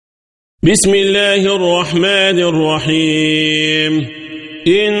بسم الله الرحمن الرحيم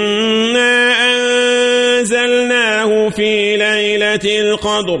إنا أنزلناه في ليلة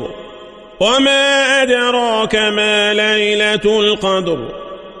القدر وما أدراك ما ليلة القدر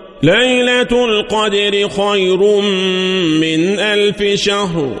ليلة القدر خير من 1000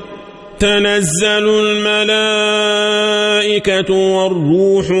 شهر تنزل الملائكة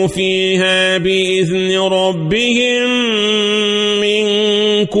والروح فيها بإذن ربهم من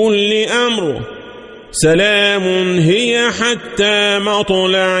كل أمر سلام هي حتى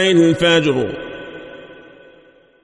مطلع الفجر.